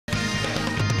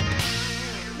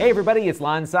Hey everybody, it's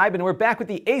Lon.TV, and we're back with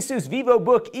the ASUS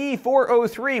VivoBook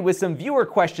E403 with some viewer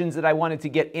questions that I wanted to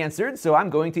get answered, so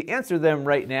I'm going to answer them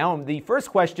right now. The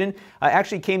first question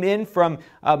actually came in from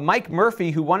Mike Murphy,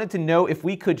 who wanted to know if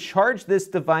we could charge this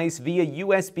device via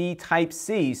USB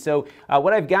Type-C. So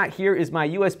what I've got here is my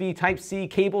USB Type-C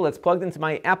cable that's plugged into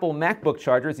my Apple MacBook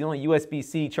charger. It's the only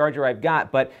USB-C charger I've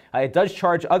got, but it does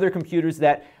charge other computers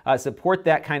that support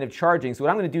that kind of charging. So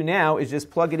what I'm going to do now is just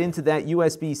plug it into that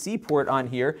USB-C port on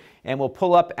here, and we'll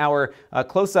pull up our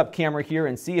close-up camera here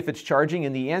and see if it's charging,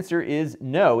 and the answer is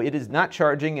no, it is not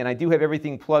charging, and I do have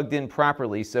everything plugged in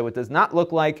properly, so it does not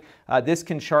look like this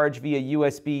can charge via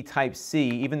USB Type-C,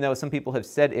 even though some people have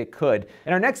said it could.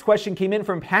 And our next question came in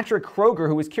from Patrick Kroger,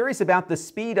 who was curious about the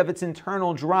speed of its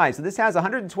internal drive. So this has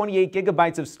 128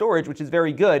 gigabytes of storage, which is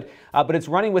very good, but it's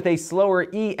running with a slower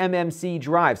eMMC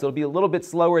drive, so it'll be a little bit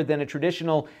slower than a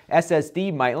traditional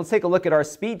SSD might. Let's take a look at our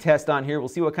speed test on here. We'll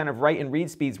see what kind of write and read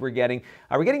speeds we're getting.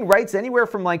 We're getting writes anywhere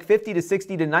from like 50 to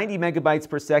 60 to 90 megabytes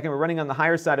per second. We're running on the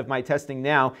higher side of my testing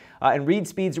now, and read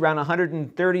speeds around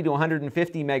 130 to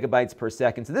 150 megabytes per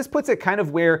second. So this puts it kind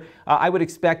of where I would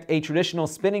expect a traditional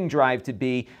spinning drive to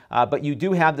be, but you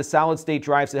do have the solid state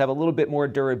drives that have a little bit more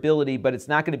durability, but it's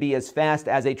not going to be as fast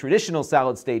as a traditional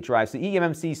solid state drive. So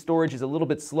eMMC storage is a little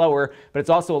bit slower, but it's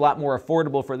also a lot more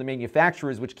affordable for the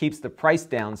manufacturers, which keeps the price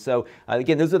down. So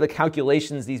again, those are the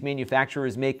calculations these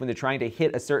manufacturers make when they're trying to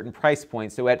hit a certain price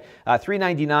point. So at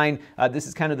 $399, this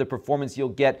is kind of the performance you'll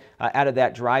get out of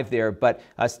that drive there, but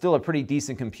still a pretty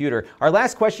decent computer. Our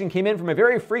last question came in from a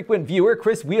very frequent viewer,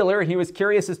 Chris Wheeler, and he was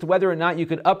curious as to whether or not you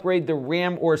could upgrade the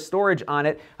RAM or storage on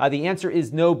it. The answer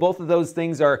is no. Both of those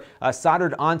things are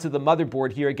soldered onto the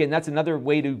motherboard here. Again, that's another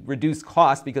way to reduce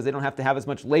cost because they don't have to have as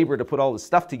much labor to put all the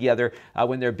stuff together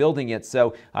when they're building it.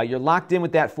 So you're locked in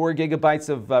with that 4 gigabytes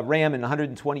of RAM and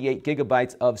 128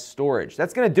 gigabytes of storage.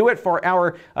 That's going to do it for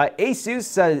our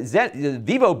ASUS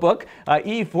VivoBook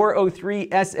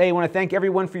E403SA. I want to thank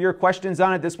everyone for your questions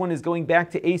on it. This one is going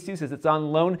back to ASUS as it's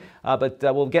on loan, but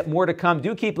we'll get more to come.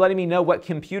 Do keep letting me know what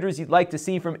computers you'd like to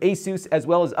see from ASUS as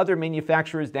well as other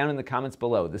manufacturers down in the comments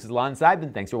below. This is Lon.TV,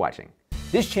 and thanks for watching.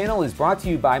 This channel is brought to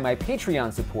you by my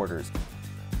Patreon supporters.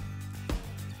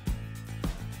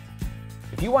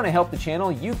 If you want to help the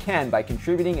channel, you can by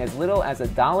contributing as little as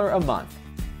 $1 a month.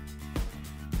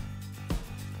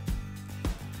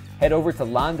 Head over to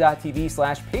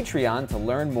Lon.TV/Patreon to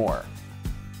learn more.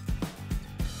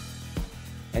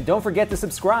 And don't forget to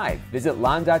subscribe. Visit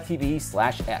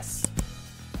Lon.TV/S.